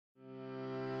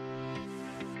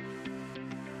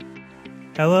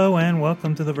Hello and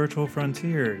welcome to the Virtual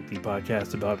Frontier, the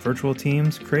podcast about virtual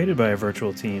teams created by a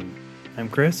virtual team. I'm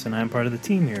Chris and I'm part of the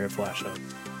team here at FlashHub.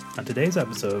 On today's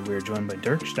episode, we are joined by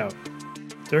Dirk Stout.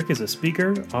 Dirk is a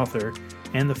speaker, author,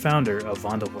 and the founder of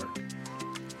Vondelwerk.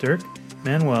 Dirk,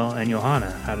 Manuel, and Johanna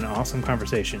had an awesome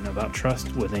conversation about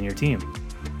trust within your team.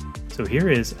 So here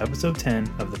is episode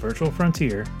 10 of the Virtual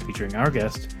Frontier featuring our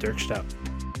guest, Dirk Stout.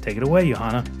 Take it away,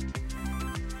 Johanna.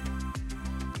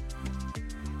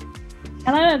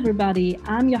 Hello, everybody.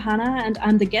 I'm Johanna, and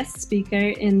I'm the guest speaker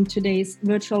in today's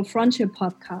Virtual Frontier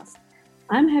podcast.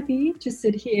 I'm happy to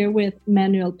sit here with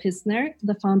Manuel Pissner,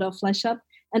 the founder of FlashHub,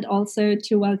 and also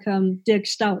to welcome Dirk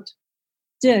Stout.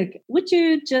 Dirk, would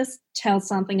you just tell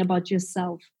something about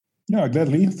yourself? Yeah,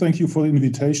 gladly. Thank you for the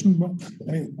invitation.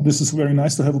 This is very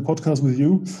nice to have a podcast with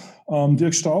you.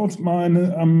 Dirk Stout,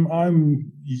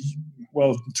 I'm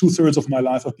 2/3 of my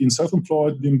life I've been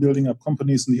self-employed, been building up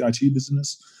companies in the IT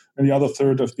business. And the other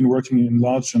third, I've been working in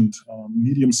large and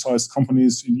medium-sized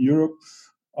companies in Europe.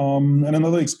 And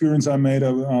another experience I made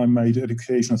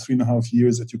education, 3.5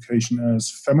 years education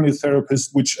as family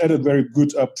therapist, which added very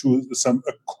good up to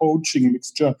a coaching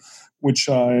mixture, which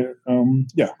I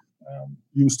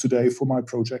use today for my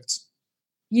projects.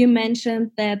 You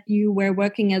mentioned that you were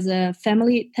working as a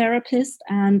family therapist,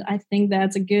 and I think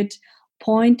that's a good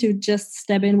point to just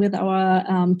step in with our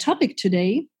topic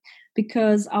today,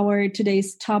 because our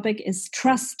today's topic is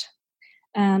trust.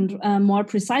 And more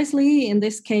precisely, in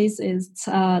this case, is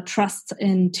trust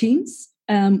in teams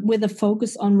with a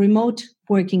focus on remote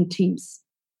working teams.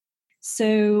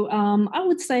 So I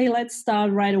would say let's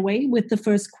start right away with the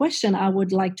first question I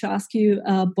would like to ask you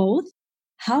both.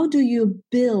 How do you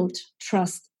build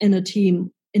trust in a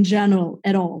team in general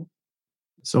at all?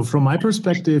 So from my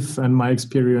perspective and my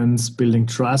experience, building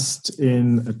trust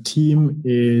in a team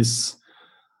is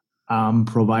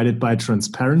provided by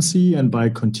transparency and by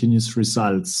continuous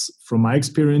results. From my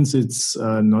experience, it's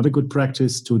not a good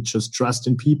practice to just trust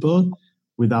in people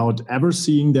without ever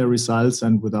seeing their results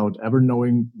and without ever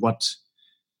knowing what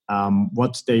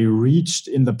they reached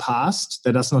in the past.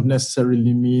 That does not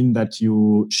necessarily mean that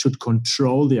you should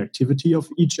control the activity of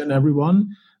each and every one,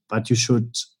 but you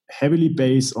should heavily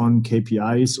base on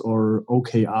KPIs or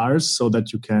OKRs so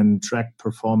that you can track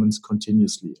performance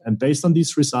continuously. And based on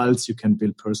these results, you can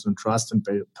build personal trust and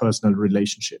personal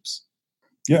relationships.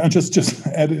 Yeah, and just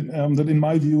added that in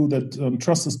my view, that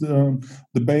trust is the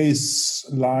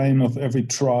baseline of every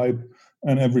tribe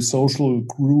and every social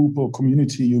group or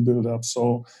community you build up.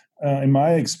 So in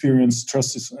my experience,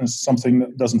 trust is something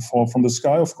that doesn't fall from the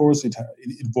sky. Of course, it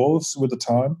evolves with the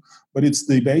time, but it's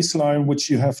the baseline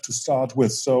which you have to start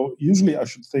with. So usually I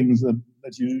should think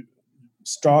that you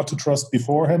start to trust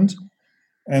beforehand,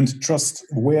 and trust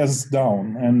wears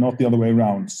down and not the other way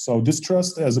around. So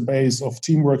distrust as a base of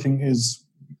team working is,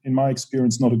 in my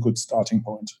experience, not a good starting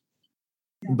point.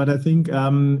 But I think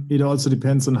it also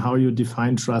depends on how you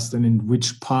define trust and in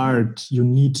which part you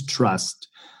need trust.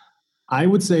 I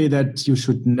would say that you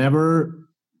should never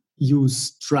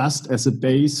use trust as a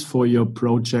base for your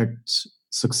project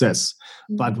success.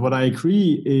 But what I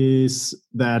agree is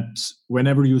that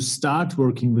whenever you start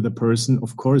working with a person,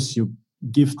 of course, you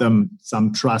give them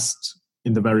some trust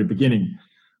in the very beginning.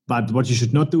 But what you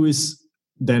should not do is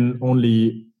then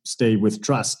only stay with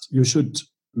trust. You should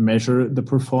measure the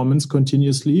performance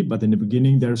continuously, but in the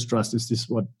beginning, there's trust. Is this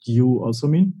what you also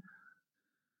mean?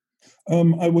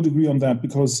 I would agree on that,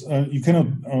 because you cannot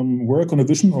work on a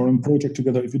vision or a project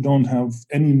together if you don't have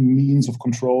any means of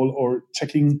control or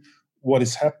checking what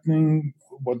is happening,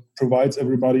 what provides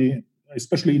everybody,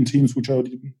 especially in teams which are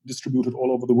distributed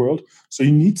all over the world. So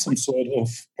you need some sort of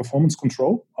performance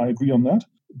control. I agree on that.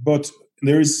 But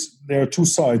there are two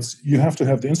sides. You have to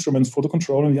have the instruments for the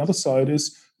control, and the other side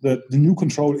is that the new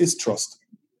control is trust.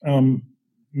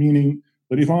 Meaning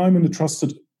that if I'm in a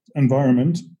trusted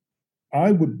environment,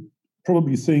 I would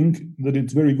probably think that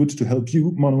it's very good to help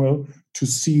you, Manuel, to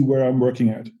see where I'm working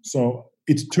at. So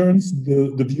it turns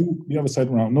the view the other side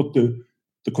around, not the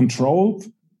control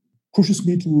pushes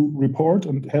me to report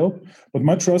and help, but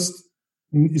my trust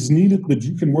is needed that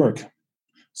you can work.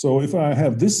 So if I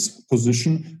have this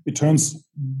position, it turns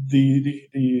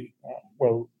the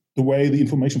way the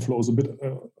information flows a bit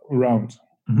around.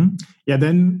 Mm-hmm. Yeah,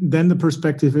 then the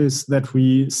perspective is that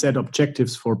we set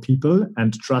objectives for people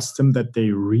and trust them that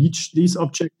they reach these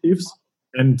objectives.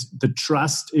 And the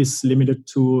trust is limited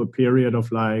to a period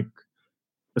of like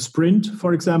a sprint,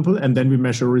 for example, and then we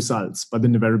measure results. But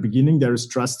in the very beginning, there is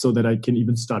trust so that I can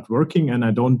even start working, and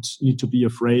I don't need to be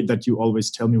afraid that you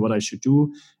always tell me what I should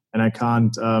do, and I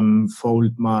can't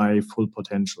fold my full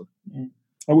potential.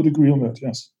 I would agree on that,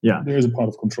 yes. Yeah. There is a part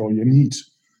of control you need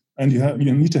And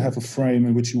you need to have a frame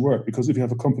in which you work, because if you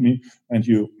have a company and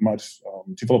you might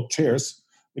develop chairs,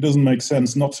 it doesn't make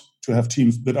sense not to have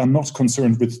teams that are not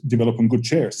concerned with developing good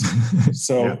chairs.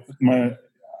 So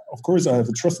of course, I have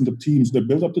a trust in the teams that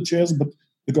build up the chairs, but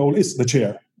the goal is the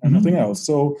chair and nothing else.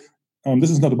 So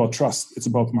this is not about trust. It's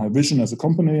about my vision as a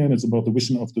company, and it's about the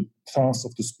vision of the task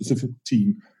of the specific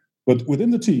team. But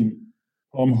within the team,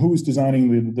 who is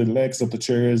designing the legs of the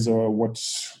chairs, or what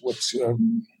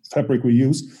fabric we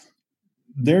use,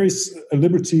 there is a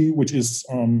liberty which is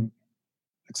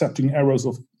accepting errors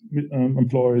of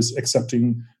employees,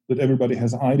 accepting that everybody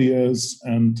has ideas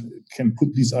and can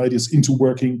put these ideas into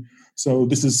working. So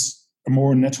this is a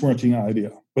more networking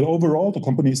idea. But overall, the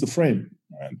company is the frame,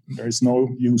 and there is no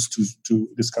use to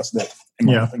discuss that, in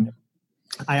my opinion.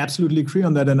 I absolutely agree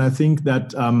on that. And I think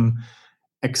that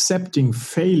accepting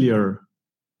failure,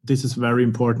 this is very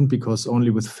important, because only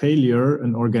with failure,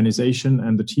 an organization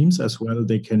and the teams as well,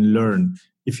 they can learn.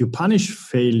 If you punish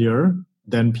failure,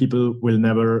 then people will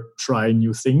never try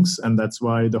new things. And that's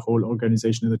why the whole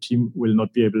organization and the team will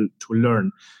not be able to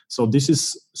learn. So this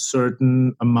is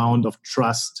certain amount of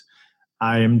trust.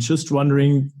 I am just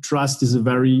wondering, trust is a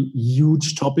very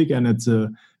huge topic, and it's a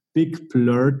big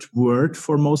blurred word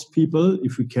for most people,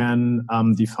 if we can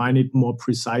define it more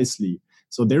precisely.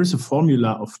 So there's a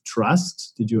formula of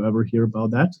trust. Did you ever hear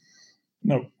about that?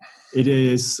 No. It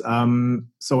is,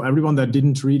 so everyone that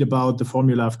didn't read about the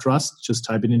formula of trust, just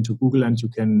type it into Google and you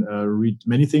can read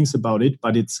many things about it.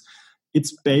 But it's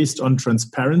based on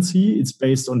transparency, it's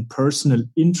based on personal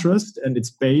interest, and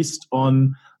it's based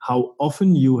on how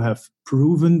often you have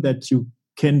proven that you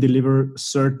can deliver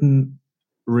certain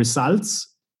results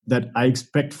that I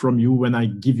expect from you when I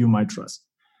give you my trust.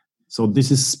 So this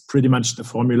is pretty much the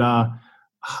formula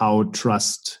how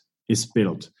trust is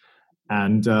built.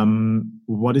 And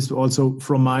what is also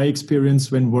from my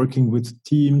experience when working with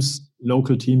teams,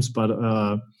 local teams, but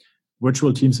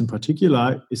virtual teams in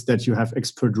particular, is that you have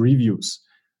expert reviews.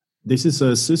 This is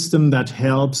a system that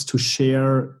helps to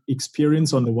share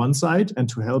experience on the one side and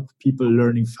to help people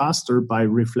learning faster by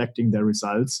reflecting their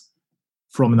results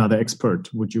from another expert.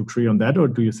 Would you agree on that, or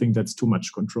do you think that's too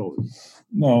much control?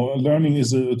 No, learning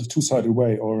is a two-sided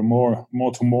way, or a more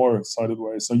to more sided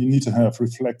way. So you need to have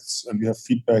reflects, and you have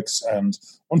feedbacks and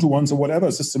one-to-ones, or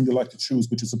whatever system you like to choose,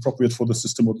 which is appropriate for the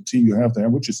system or the team you have there,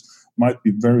 which might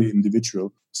be very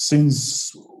individual.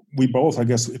 Since we both, I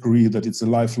guess, agree that it's a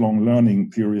lifelong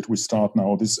learning period we start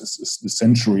now. This is the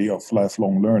century of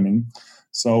lifelong learning.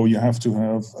 So you have to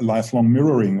have a lifelong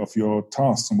mirroring of your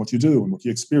tasks and what you do and what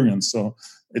you experience. So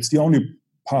it's the only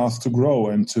path to grow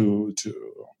and to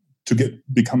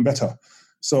become better.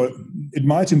 So it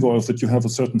might involve that you have a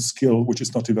certain skill which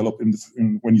is not developed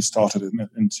when you started it,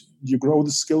 and you grow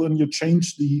the skill and you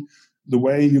change the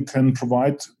way you can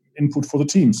provide input for the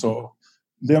team. So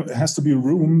there has to be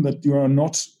room that you are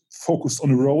not focused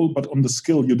on a role, but on the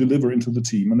skill you deliver into the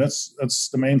team. And that's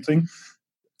the main thing.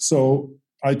 So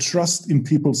I trust in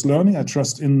people's learning. I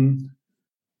trust in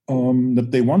that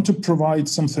they want to provide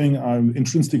something,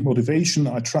 intrinsic motivation.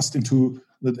 I trust into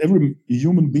that every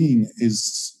human being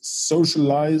is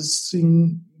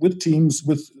socializing with teams,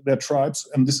 with their tribes.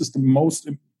 And this is the most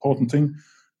important thing.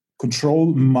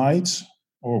 Control might,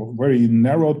 or very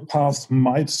narrow path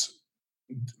might,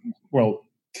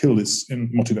 kill this in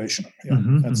motivation.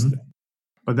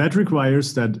 But that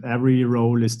requires that every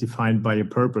role is defined by a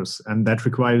purpose, and that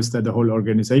requires that the whole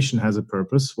organization has a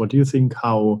purpose. What do you think?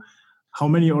 How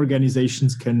many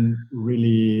organizations can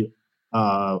really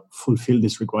fulfill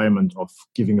this requirement of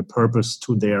giving a purpose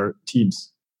to their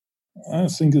teams? I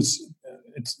think it's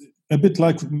a bit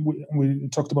like we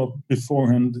talked about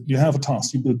beforehand. You have a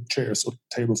task, you build chairs or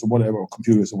tables or whatever, or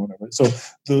computers or whatever. So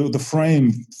the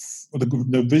frame,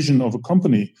 the vision of a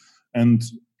company, and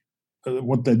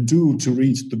what they do to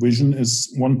reach the vision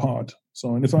is one part.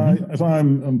 So, and if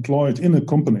I'm employed in a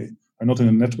company, I'm not in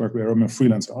a network where I'm a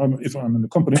freelancer. If I'm in a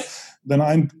company, then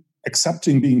I'm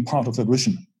accepting being part of that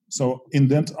vision. So in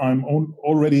that, I'm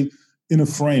already in a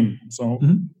frame. So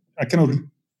I cannot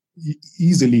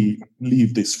easily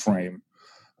leave this frame.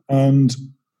 And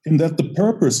in that, the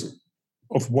purpose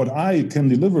of what I can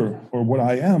deliver or what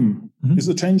I am is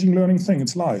a changing, learning thing.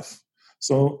 It's life.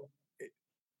 So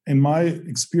in my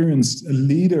experience, a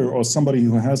leader or somebody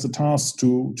who has the task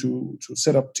to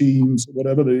set up teams,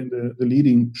 whatever the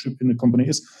leadership in the company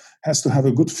is, has to have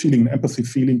a good feeling, an empathy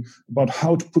feeling about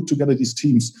how to put together these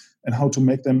teams and how to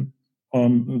make them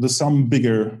the sum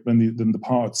bigger than the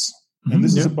parts. And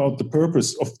this is about the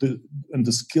purpose of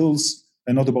the skills,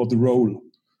 and not about the role,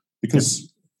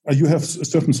 because you have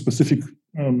certain specific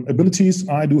abilities.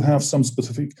 I do have some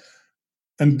specific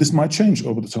And this might change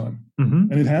over the time.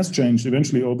 Mm-hmm. And it has changed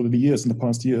eventually over the years. In the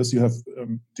past years, you have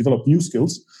developed new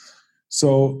skills.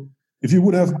 So if you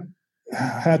would have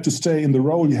had to stay in the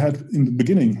role you had in the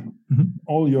beginning,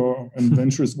 all your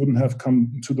adventures wouldn't have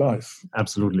come to life.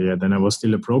 Absolutely. Yeah. Then I was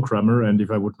still a programmer. And if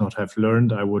I would not have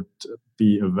learned, I would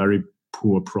be a very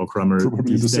poor programmer.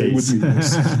 Probably these the same days. with me.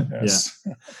 Yes.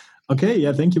 Yeah. Okay.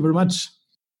 Yeah. Thank you very much.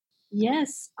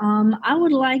 Yes, I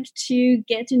would like to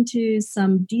get into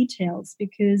some details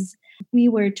because we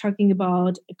were talking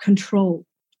about control.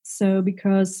 So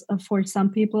because for some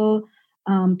people,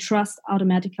 trust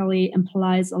automatically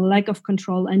implies a lack of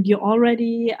control. And you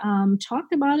already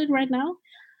talked about it right now.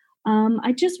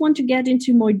 I just want to get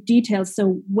into more details.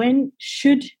 So when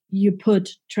should you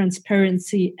put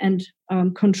transparency and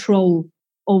control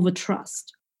over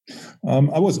trust?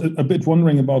 I was a bit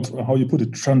wondering about how you put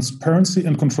it. Transparency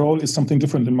and control is something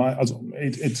different in my.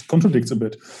 It contradicts a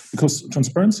bit because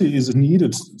transparency is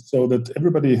needed so that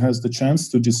everybody has the chance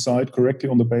to decide correctly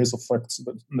on the basis of facts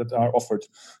that are offered.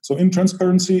 So, in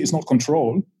transparency is not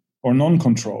control or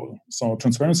non-control. So,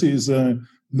 transparency is the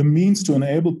means to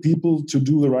enable people to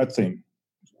do the right thing,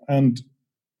 and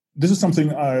this is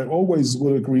something I always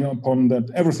will agree upon, that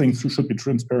everything should be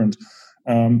transparent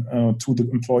to the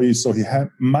employees, so he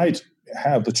might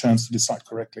have the chance to decide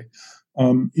correctly,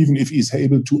 even if he's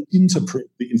able to interpret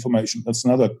the information. That's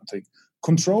another thing.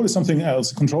 Control is something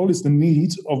else. Control is the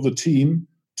need of the team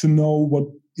to know what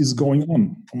is going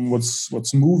on, and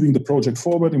what's moving the project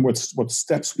forward, and what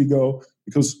steps we go,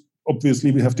 because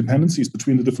obviously we have dependencies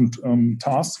between the different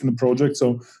tasks in the project.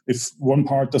 So if one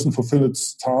part doesn't fulfill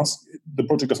its task, the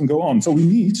project doesn't go on. So we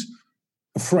need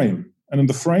a frame. And in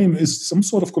the frame is some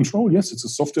sort of control. Yes, it's a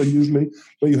software usually,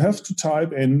 where you have to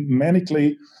type in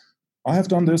manically, I have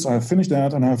done this, I have finished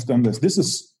that, and I have done this. This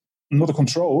is not a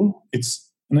control. It's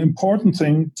an important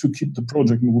thing to keep the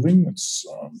project moving. It's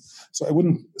so I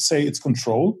wouldn't say it's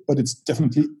control, but it's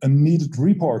definitely a needed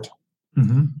report.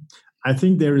 Mm-hmm. I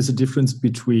think there is a difference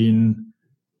between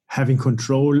having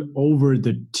control over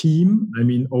the team,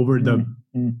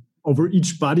 over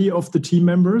each body of the team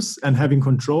members, and having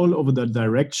control over the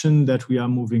direction that we are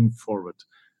moving forward.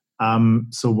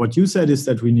 So what you said is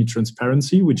that we need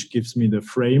transparency, which gives me the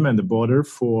frame and the border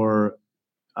for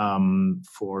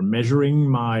measuring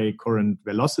my current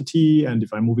velocity and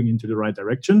if I'm moving into the right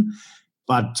direction.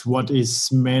 But what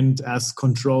is meant as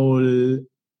control,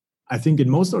 I think in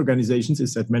most organizations,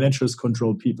 is that managers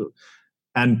control people.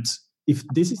 And if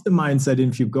this is the mindset,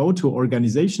 if you go to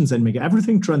organizations and make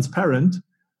everything transparent,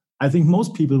 I think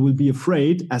most people will be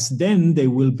afraid, as then they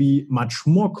will be much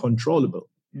more controllable.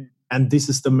 And this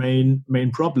is the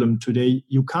main problem today.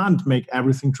 You can't make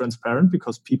everything transparent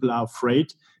because people are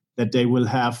afraid that they will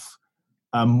have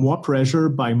more pressure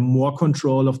by more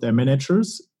control of their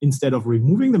managers. Instead of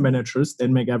removing the managers,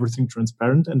 then make everything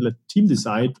transparent and let the team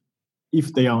decide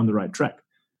if they are on the right track.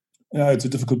 Yeah, it's a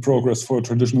difficult progress for a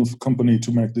traditional company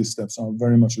to make these steps. I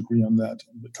very much agree on that,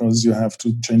 because you have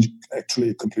to change actually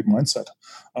a complete mindset.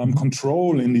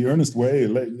 Control in the earnest way,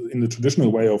 in the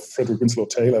traditional way of Frederick Winslow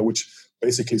Taylor, which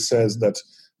basically says that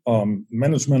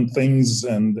management thinks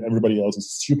and everybody else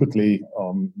is stupidly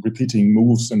repeating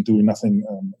moves and doing nothing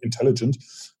intelligent,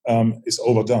 is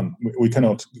overdone. We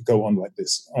cannot go on like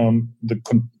this. The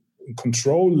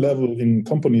control level in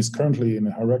companies currently in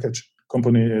a hierarchical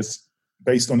company is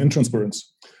based on intransparency.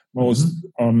 Most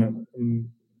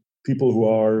people who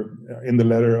are in the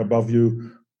ladder above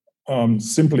you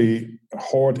simply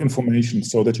hoard information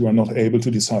so that you are not able to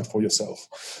decide for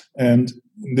yourself. And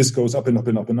this goes up and up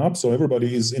and up and up. So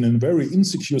everybody is in a very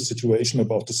insecure situation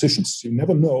about decisions. You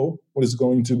never know what is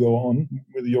going to go on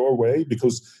with your way,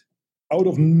 because out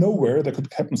of nowhere there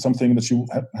could happen something that you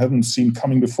haven't seen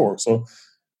coming before. So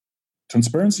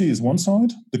transparency is one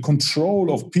side. The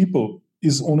control of people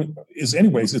is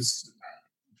anyways, it's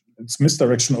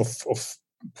misdirection of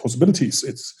possibilities.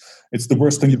 It's the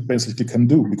worst thing you basically can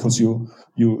do, because you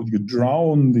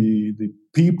drown the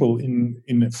people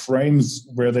in frames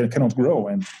where they cannot grow.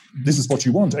 And this is what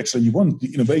you want. Actually, you want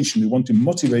the innovation, you want the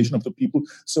motivation of the people,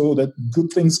 so that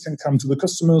good things can come to the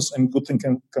customers and good things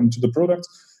can come to the product.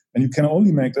 And you can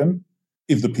only make them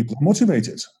if the people are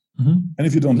motivated. Mm-hmm. And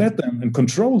if you don't let them and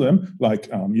control them, like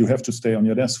you have to stay on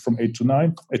your desk from 8 to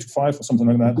 9, 8 to 5 or something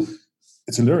like that,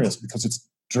 it's hilarious because it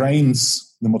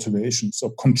drains the motivation. So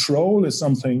control is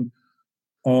something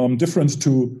different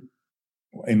to,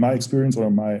 in my experience or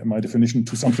my definition,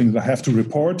 to something that I have to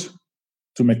report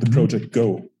to make the project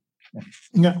go.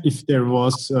 Yeah, if there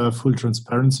was full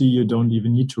transparency, you don't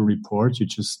even need to report. You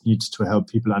just need to help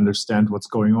people understand what's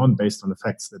going on based on the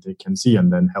facts that they can see,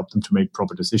 and then help them to make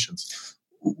proper decisions.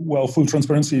 Well, full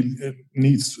transparency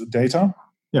needs data.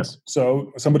 Yes.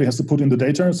 So somebody has to put in the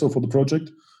data. So for the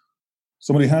project,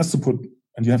 somebody has to put,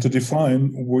 and you have to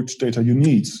define which data you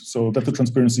need so that the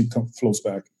transparency flows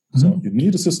back. Mm-hmm. So you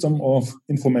need a system of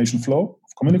information flow,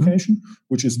 of communication,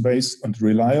 which is based and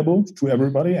reliable to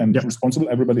everybody and responsible.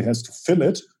 Everybody has to fill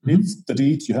it. It's the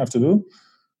deed you have to do.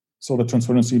 So that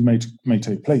transparency may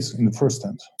take place in the first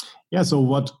hand. Yeah, so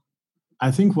what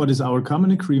is our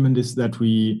common agreement is that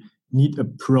we need a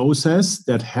process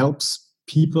that helps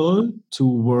people to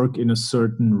work in a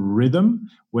certain rhythm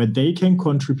where they can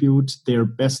contribute their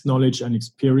best knowledge and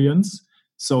experience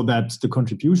so that the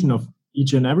contribution of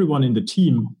each and everyone in the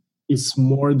team is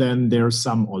more than their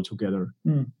sum altogether.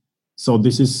 So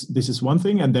this is one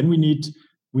thing. And then we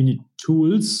need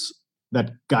tools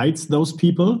that guides those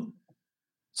people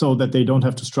so that they don't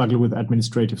have to struggle with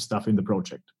administrative stuff in the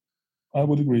project. I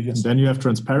would agree, yes. Then you have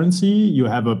transparency. You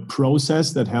have a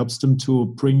process that helps them to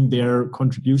bring their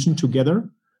contribution together.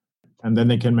 And then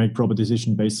they can make proper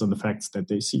decision based on the facts that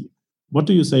they see. What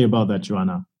do you say about that,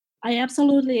 Joanna? I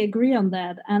absolutely agree on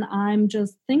that. And I'm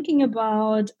just thinking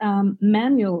about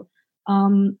Manuel.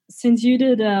 Since you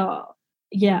did a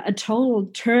total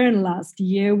turn last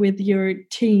year with your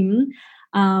team,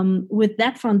 with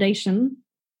that foundation,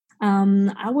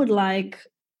 I would like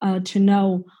to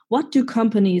know, what do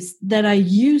companies that are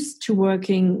used to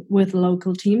working with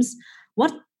local teams,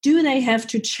 what do they have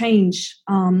to change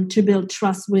to build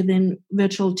trust within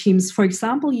virtual teams? For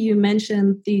example, you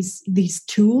mentioned these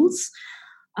tools.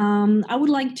 I would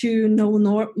like to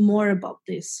know more about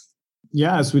this.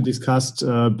 Yeah, as we discussed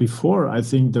before, I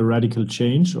think the radical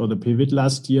change or the pivot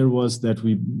last year was that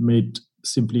we made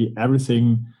simply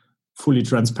everything fully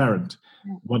transparent.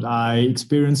 What I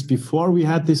experienced before we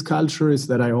had this culture is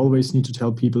that I always need to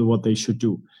tell people what they should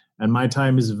do. And my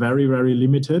time is very, very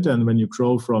limited. And when you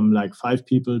grow from like 5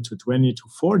 people to 20 to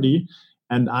 40,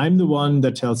 and I'm the one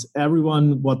that tells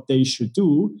everyone what they should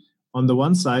do, on the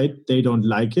one side, they don't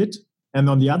like it. And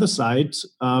on the other side,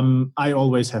 I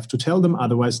always have to tell them,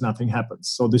 otherwise nothing happens.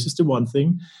 So this is the one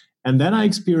thing. And then I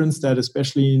experienced that,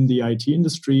 especially in the IT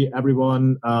industry,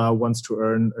 everyone wants to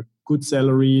earn a good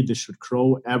salary. They should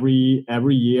grow every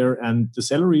year. And the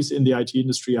salaries in the IT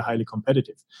industry are highly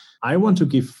competitive. I want to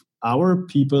give our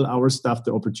people, our staff,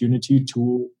 the opportunity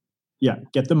to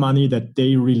get the money that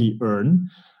they really earn.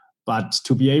 But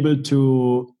to be able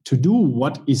to do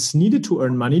what is needed to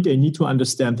earn money, they need to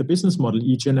understand the business model,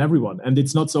 each and everyone. And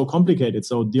it's not so complicated.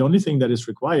 So the only thing that is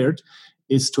required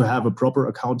is to have a proper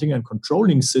accounting and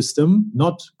controlling system,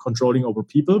 not controlling over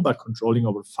people, but controlling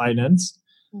over finance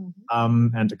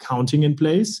and accounting in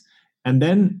place. And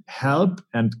then help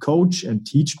and coach and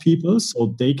teach people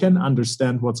so they can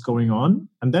understand what's going on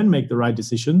and then make the right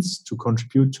decisions to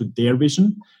contribute to their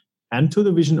vision and to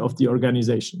the vision of the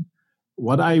organization.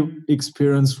 What I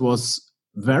experienced was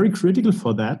very critical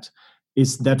for that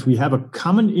is that we have a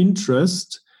common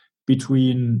interest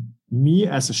between me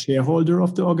as a shareholder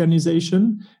of the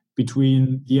organization,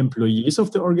 between the employees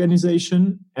of the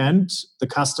organization and the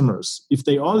customers. If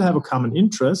they all have a common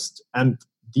interest and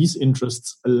these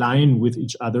interests align with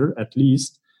each other at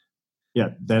least,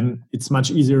 then it's much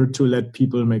easier to let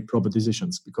people make proper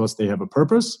decisions because they have a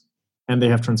purpose and they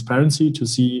have transparency to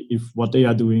see if what they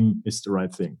are doing is the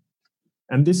right thing.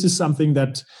 And this is something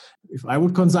that if I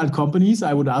would consult companies,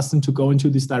 I would ask them to go into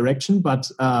this direction. But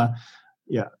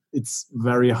it's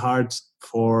very hard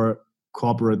for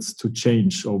corporates to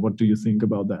change. Or what do you think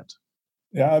about that?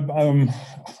 Yeah,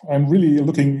 I'm really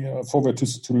looking forward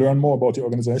to learn more about the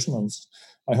organization.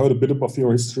 I heard a bit about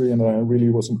your history and I really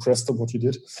was impressed with what you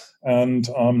did. And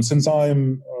since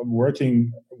I'm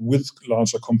working with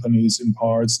larger companies in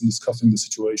parts and discussing the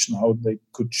situation, how they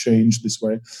could change this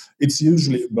way, it's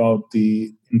usually about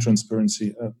the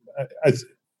intransparency.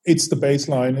 It's the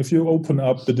baseline. If you open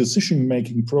up the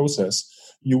decision-making process,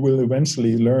 you will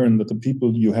eventually learn that the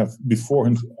people you have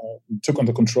beforehand took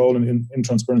under control and in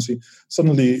transparency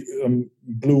suddenly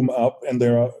bloom up and they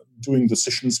are doing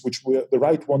decisions which were the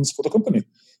right ones for the company.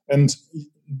 And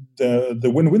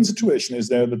the win-win situation is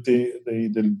there that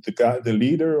the guy, the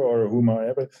leader or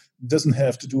whomever, doesn't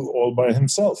have to do all by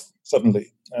himself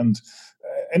suddenly. And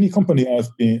any company I've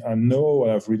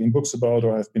reading books about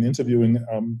or I've been interviewing,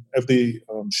 every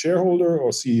shareholder or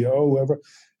CEO, whoever,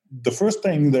 the first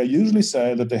thing they usually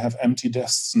say that they have empty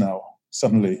desks now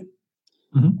suddenly.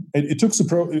 Mm-hmm.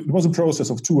 It was a process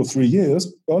of 2 or 3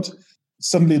 years, but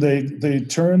suddenly they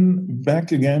turn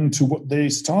back again to what they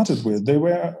started with. They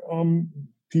were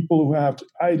people who had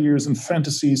ideas and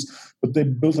fantasies, but they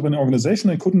built up an organization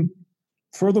they couldn't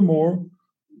furthermore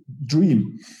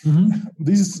dream. Mm-hmm.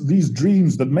 These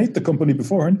dreams that made the company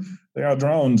beforehand they are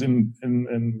drowned in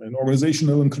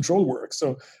organizational and control work.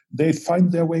 So they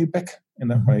find their way back in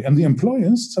that way. And the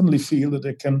employers suddenly feel that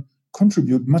they can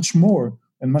contribute much more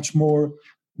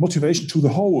motivation to the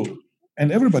whole.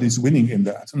 And everybody's winning in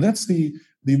that. And that's the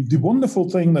wonderful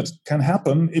thing that can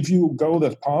happen if you go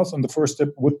that path. And the first step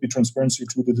would be transparency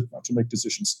to make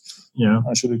decisions. Yeah,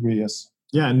 I should agree. Yes.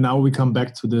 Yeah, and now we come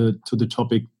back to the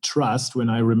topic trust. When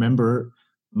I remember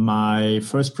my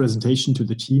first presentation to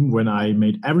the team, when I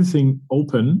made everything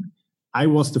open, I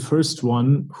was the first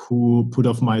one who put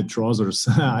off my trousers.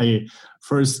 I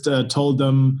first told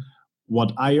them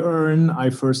what I earn. I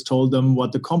first told them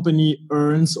what the company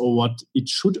earns or what it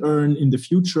should earn in the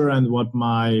future and what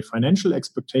my financial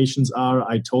expectations are.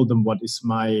 I told them what is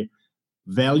my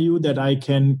value that I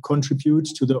can contribute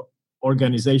to the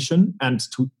organization and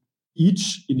to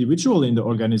each individual in the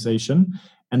organization.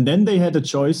 And then they had a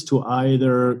choice to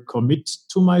either commit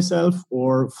to myself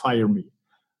or fire me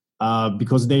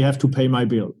because they have to pay my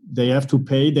bill. They have to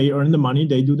pay, they earn the money,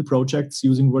 they do the projects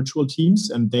using virtual teams,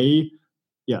 and they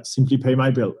simply pay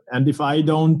my bill. And if I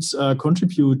don't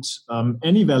contribute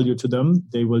any value to them,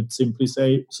 they will simply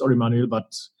say, sorry, Manuel,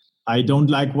 but I don't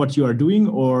like what you are doing,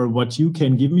 or what you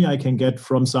can give me, I can get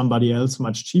from somebody else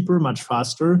much cheaper, much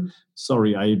faster.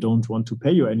 Sorry, I don't want to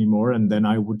pay you anymore. And then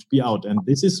I would be out. And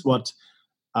this is what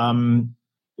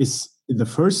is the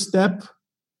first step,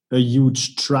 a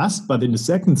huge trust. But in the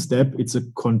second step, it's a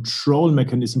control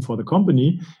mechanism for the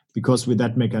company, because with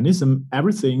that mechanism,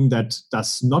 everything that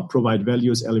does not provide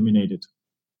value is eliminated.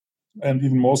 And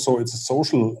even more so, it's a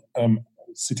social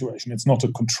situation. It's not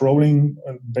a controlling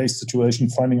based situation,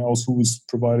 finding out who is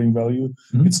providing value.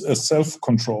 Mm-hmm. It's a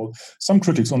self-control. Some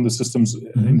critics on the systems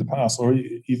in the past or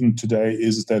even today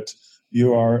is that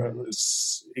you are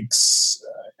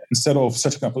instead of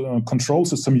setting up a control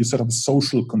system, you set up a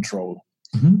social control,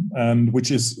 and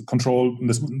which is control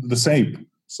the same.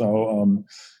 So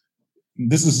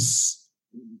this is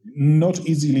not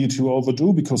easily to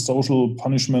overdo, because social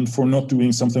punishment for not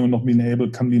doing something or not being able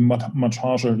can be much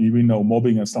harsher. We know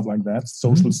mobbing and stuff like that.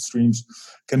 Social streams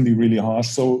can be really harsh.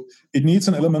 So it needs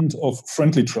an element of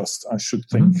friendly trust, I should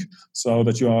think, so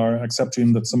that you are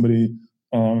accepting that somebody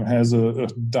has a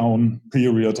down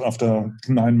period after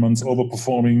 9 months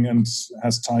overperforming and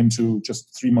has time to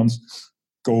just 3 months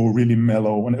go really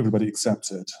mellow, and everybody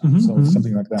accepts it. So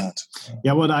something like that.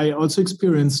 Yeah, what I also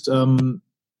experienced,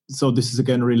 so this is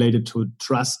again related to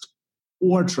trust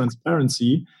or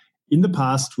transparency. In the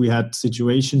past, we had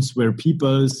situations where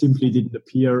people simply didn't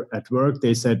appear at work.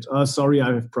 They said, oh, sorry,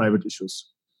 I have private issues.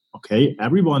 Okay,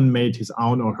 everyone made his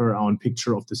own or her own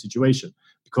picture of the situation,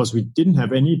 because we didn't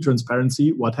have any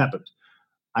transparency what happened.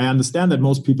 I understand that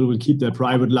most people will keep their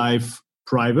private life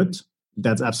private.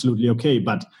 That's absolutely okay.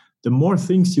 But the more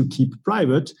things you keep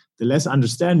private, the less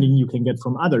understanding you can get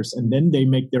from others. And then they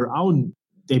make their own,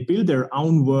 they build their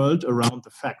own world around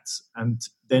the facts. And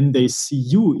then they see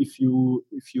you, if you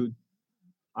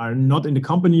are not in the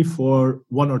company for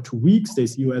 1 or 2 weeks, they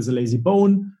see you as a lazy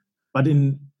bone. But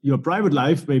in your private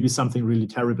life, maybe something really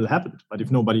terrible happened. But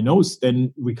if nobody knows,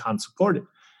 then we can't support it.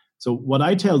 So what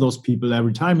I tell those people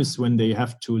every time is, when they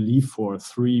have to leave for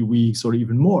 3 weeks or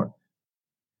even more,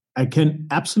 I can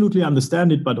absolutely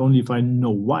understand it, but only if I know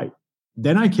why.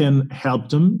 Then I can help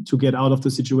them to get out of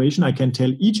the situation. I can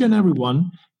tell each and every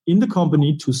one in the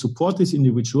company to support this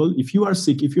individual. If you are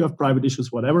sick, if you have private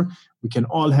issues, whatever, we can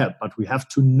all help, but we have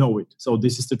to know it. So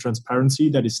this is the transparency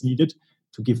that is needed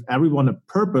to give everyone a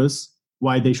purpose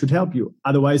why they should help you.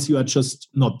 Otherwise, you are just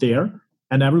not there,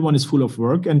 and everyone is full of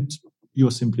work, and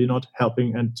you're simply not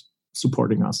helping and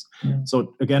supporting us. Yeah.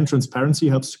 So again, transparency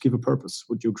helps to give a purpose.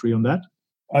 Would you agree on that?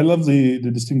 I love the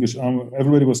distinguished.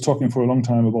 Everybody was talking for a long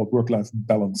time about work-life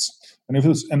balance, and if it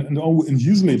was, and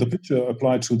usually the picture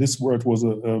applied to this word was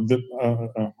a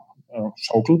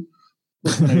schaukel.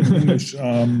 In English,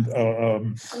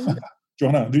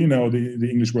 Johanna, do you know the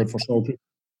English word for schaukel?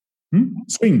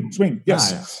 Swing.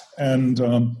 Yes, and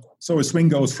so a swing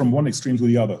goes from one extreme to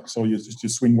the other. So you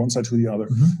swing one side to the other,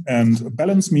 and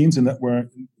balance means in that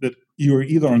that you're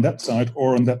either on that side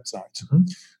or on that side.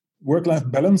 Work-life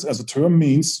balance as a term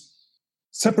means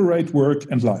separate work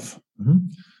and life.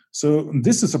 So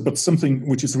this is about something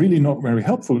which is really not very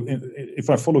helpful. If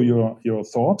I follow your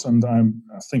thought, and I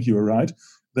think you are right,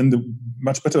 then the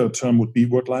much better term would be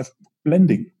work-life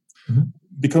blending.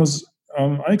 Because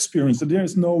I experienced that there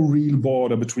is no real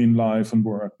border between life and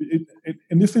work.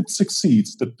 And if it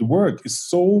succeeds, that the work is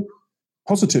so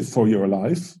positive for your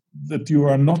life that you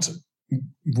are not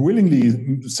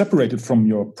willingly separated from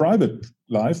your private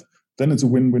life, then it's a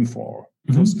win-win for all.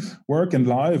 Because work and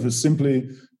life is simply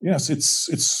yes,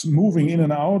 it's moving in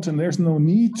and out, and there's no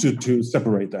need to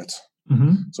separate that.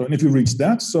 So, and if you reach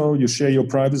that, so you share your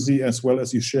privacy as well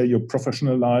as you share your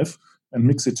professional life and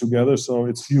mix it together. So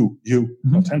it's you,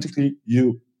 authentically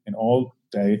you in all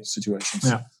day situations.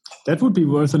 Yeah, that would be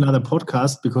worth another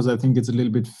podcast, because I think it's a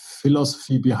little bit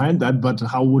philosophy behind that. But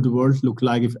how would the world look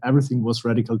like if everything was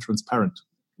radical transparent?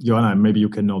 Joanna, maybe you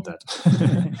can note that.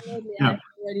 I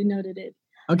already noted it.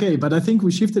 Okay, but I think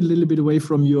we shifted a little bit away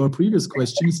from your previous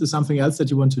question. Is there something else that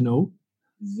you want to know?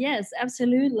 Yes,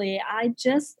 absolutely. I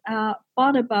just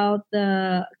thought about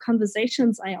the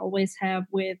conversations I always have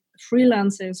with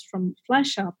freelancers from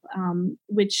FlashUp,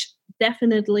 which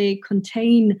definitely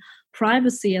contain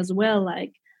privacy as well.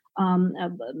 Like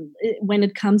when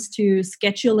it comes to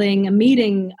scheduling a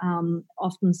meeting,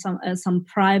 often some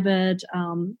private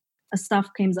stuff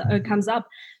comes up.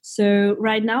 So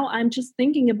right now, I'm just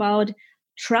thinking about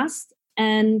trust.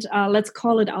 And let's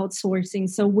call it outsourcing.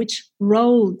 So which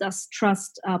role does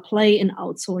trust play in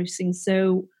outsourcing?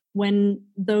 So when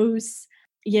those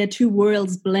two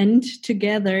worlds blend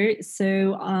together.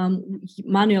 So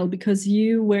Manuel, because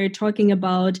you were talking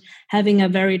about having a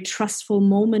very trustful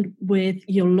moment with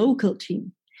your local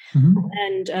team.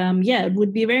 And it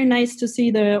would be very nice to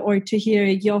see to hear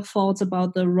your thoughts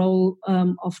about the role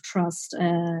of trust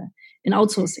in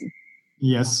outsourcing.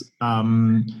 Yes.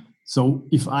 So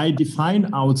if I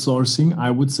define outsourcing,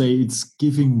 I would say it's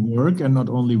giving work, and not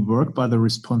only work, but the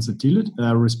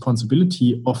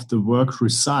responsibility of the work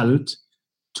result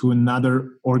to another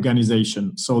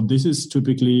organization. So this is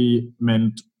typically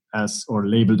meant as, or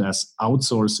labeled as,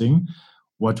 outsourcing.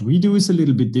 What we do is a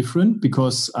little bit different,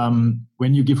 because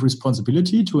when you give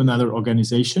responsibility to another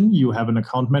organization, you have an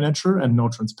account manager and no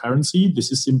transparency.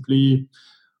 This is simply...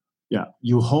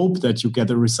 you hope that you get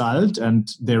a result,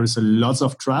 and there is a lot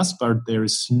of trust, but there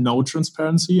is no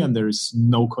transparency and there is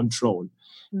no control.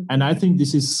 And I think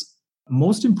this is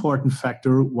most important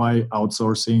factor why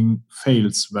outsourcing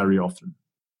fails very often.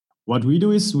 What we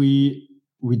do is we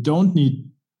don't need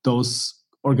those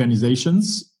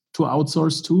organizations to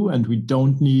outsource to, and we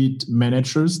don't need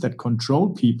managers that control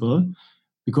people,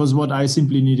 because what I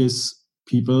simply need is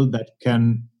people that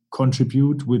can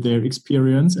contribute with their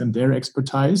experience and their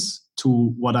expertise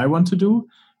to what I want to do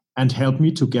and help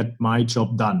me to get my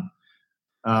job done.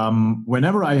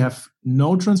 Whenever I have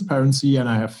no transparency and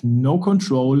I have no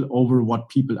control over what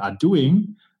people are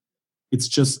doing, it's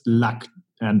just luck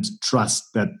and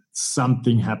trust that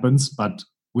something happens, but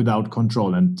without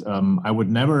control. And I would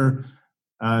never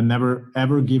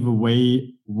ever give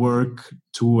away work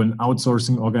to an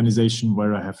outsourcing organization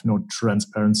where I have no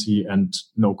transparency and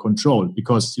no control,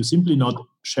 because you're simply not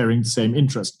sharing the same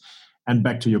interest. And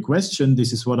back to your question,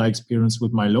 this is what I experienced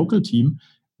with my local team.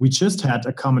 We just had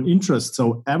a common interest.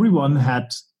 So everyone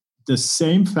had the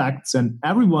same facts and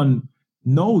everyone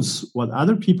knows what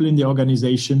other people in the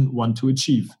organization want to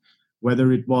achieve,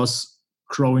 whether it was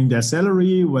growing their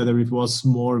salary, whether it was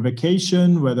more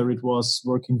vacation, whether it was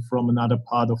working from another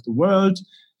part of the world.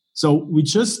 So we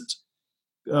just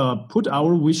put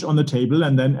our wish on the table,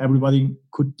 and then everybody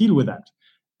could deal with that.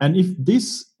 And if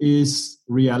this is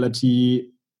reality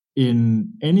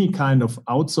in any kind of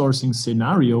outsourcing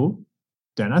scenario,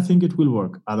 then I think it will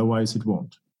work. Otherwise, it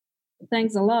won't.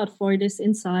 Thanks a lot for this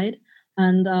insight.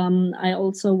 And I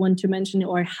also want to mention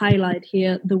or highlight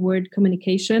here the word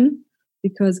communication,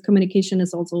 because communication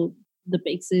is also the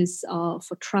basis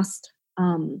for trust,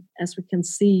 as we can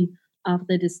see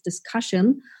after this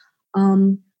discussion.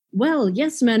 Well,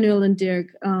 yes, Manuel and Dirk,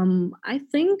 I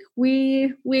think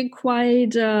we're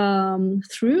quite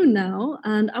through now,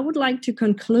 and I would like to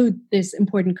conclude this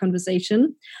important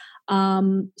conversation.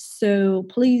 So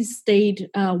please state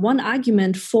one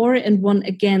argument for and one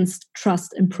against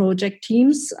trust in project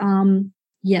teams.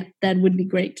 That would be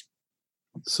great.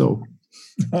 So...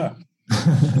 Okay.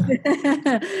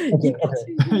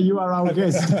 You are our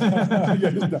guest.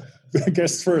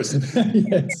 Guest first.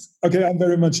 Yes. Okay, I'm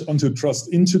very much onto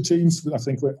trust into teams. I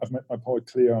think I've made my point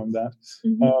clear on that.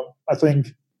 I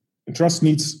think trust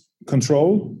needs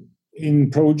control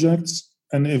in projects,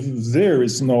 and if there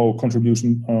is no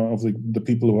contribution of the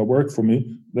people who work for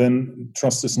me, then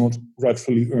trust is not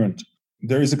rightfully earned.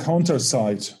 There is a counter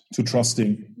side to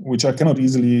trusting, which I cannot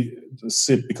easily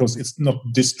sit, because it's not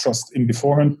distrust in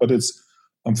beforehand, but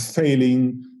I'm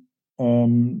failing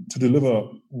to deliver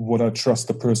what I trust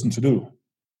the person to do.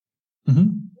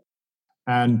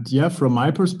 And from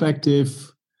my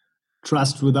perspective,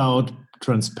 trust without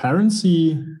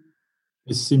transparency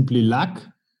is simply luck.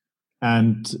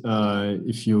 And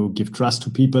if you give trust to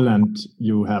people and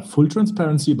you have full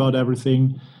transparency about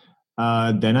everything,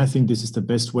 then I think this is the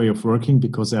best way of working,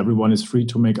 because everyone is free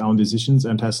to make own decisions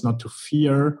and has not to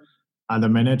fear other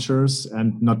managers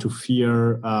and not to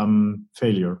fear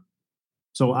failure.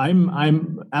 So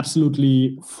I'm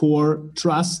absolutely for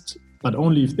trust, but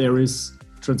only if there is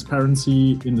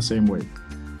transparency in the same way.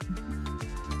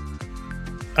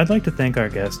 I'd like to thank our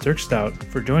guest, Dirk Stout,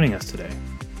 for joining us today.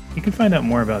 You can find out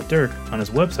more about Dirk on his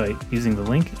website using the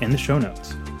link in the show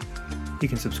notes. You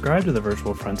can subscribe to The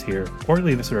Virtual Frontier or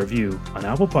leave us a review on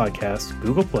Apple Podcasts,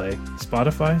 Google Play,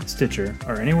 Spotify, Stitcher,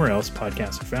 or anywhere else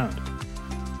podcasts are found.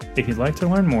 If you'd like to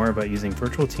learn more about using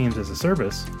virtual teams as a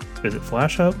service, visit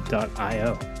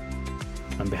flashhub.io.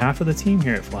 On behalf of the team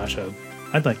here at FlashHub,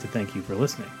 I'd like to thank you for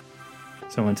listening.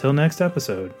 So until next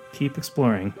episode, keep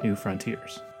exploring new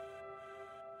frontiers.